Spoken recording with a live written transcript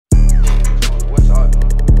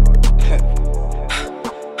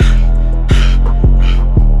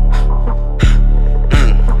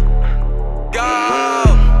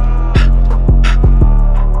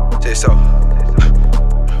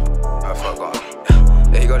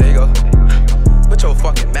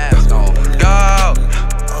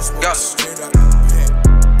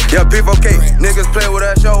P4K, niggas play with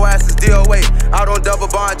us, your ass is DOA. Out on double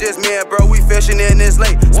bond, just me and bro, we fishing in this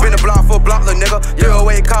lake. Spin a block for block, little nigga.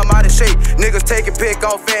 DOA come out of shape. Niggas taking pick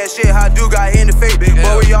on fan shit, how do got in the face.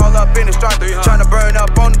 Boy, we all up in the stripe, tryna burn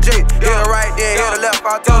up on the J. Hit the right, then hit the left.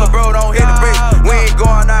 I tell the bro, don't hit the brakes. We ain't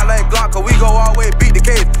going out like Glock, cause we go all the way beat the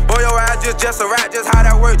case. Boy, your ass just a rat, just how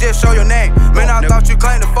that work, just show your name. Man, I thought you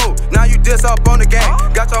claimed the foe, now you diss up on the gang.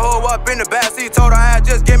 Got your hoe up in the backseat, told her ass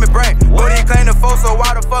just give me brain. But he claimed the foe, so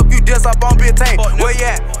why the fuck you diss up on Big Tank? Where you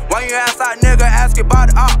at? Why you outside, nigga, ask about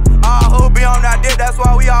the op? Who be on that dick, that's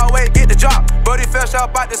why we always get the drop. But he fresh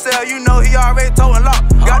up out the cell, you know he already toting lock.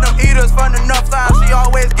 Got them eaters from the north side, she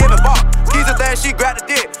always giving ball. Skeezer thing, she grabbed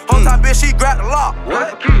the dick. Whole time bitch, she grabbed the lock.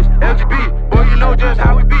 What's the keys? LGB, boy, you know just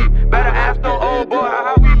how we be. Better ask no old boy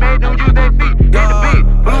how we made them use their feet. Hit the beat,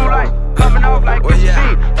 blue light, coming off like it's a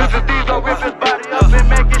scene. Sixxo3 go rip his body up and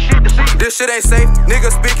make his shit to see. This shit ain't safe,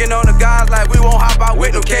 niggas speaking on the guys like we won't hop out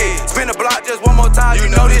with them K's. Spin the block just one more time, you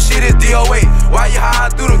know this shit is DOA. Why you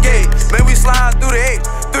hiding through them gates? Man, we sliding through the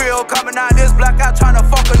 8. 3-0 coming out this black out tryna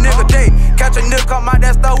fuck a nigga day. Catch a nigga come out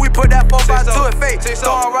that stuff, we put that 4-5 to his face.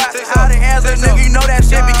 Throwing rocks out the hands of the nigga, you know that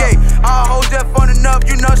shit be gay. All hoes just fun enough,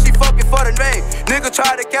 you know she fucking for the name. Nigga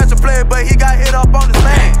tried to catch a play, but he got hit up on his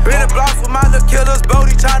lane. Been the blocks with my little killers,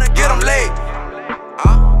 Bodie tryna get him laid.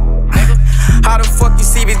 How the fuck you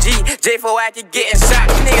CBG? J4 can getting shot.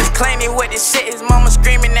 You niggas claiming with this shit. His mama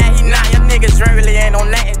screaming that he not. Your niggas really ain't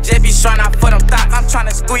on nothing. Just be trying out for them thoughts. I'm trying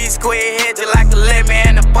to squeeze square head just like a lemon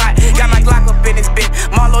in the pot. Got my Glock up in this bitch.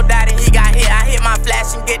 Marlo died and he got hit. I hit my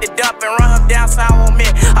flash and get the dump and run him down so I won't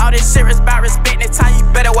miss. All this shit is about respect. Next time you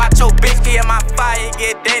better watch your bitch. Get my fire,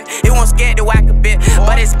 get dead. It won't scared to whack a bit.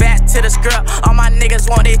 But it's back to the script. All my niggas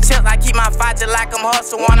want their chips. I keep my fight just like I'm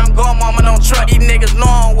hustling. When I'm going, mama don't trust. These niggas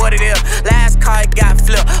knowin' what it is. Last car it got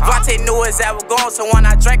flipped. Vontae knew it's that was going, so when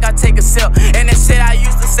I drink, I take a sip. And this shit I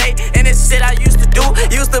used to say, and this shit I used to do.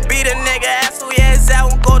 Used to be the nigga asshole, yeah, his ass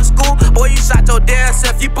won't go to school. Boy, you shot your damn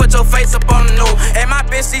self, you put your face up on the news. And my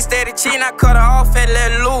bitch, she steady cheating, I cut her off and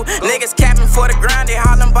let her loose. Niggas capping for the ground, they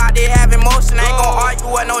hollering about they have emotion. I ain't gon' argue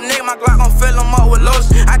with no nigga, my Glock gon' fill them up with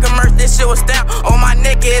lotion. I can merge this shit with stamp on my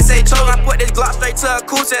neck, it's a choke. I put this Glock straight to a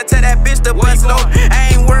coochie and tell that bitch to please low.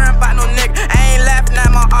 I ain't worrying about no nigga, I ain't laughing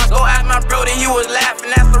at my ass. Go ask my bro that he was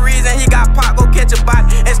laughing. That's the reason he got popped. Go catch a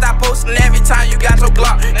body and stop posting every time you got your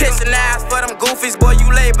Glock. Kissing ass for them goofies, boy, you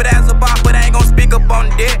labeled as a bop, but I ain't gon' speak up on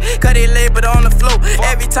the dead, cause they labeled on the floor.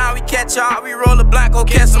 Every time we catch y'all, we roll a blank, go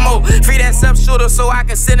catch some more. Free that sub shooter so I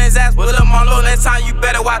can sit his ass, put him on low. Next time you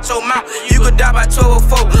better watch your mouth, you could die by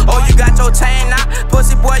 1204. Oh, you got your chain out,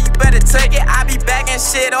 pussy boy, you better take it. I be backing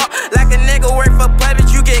shit up like a nigga work for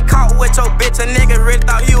public. You get caught with your bitch, a nigga really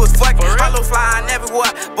thought he was fucking. Hollow flying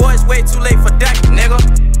everywhere, boys way too late for ducking.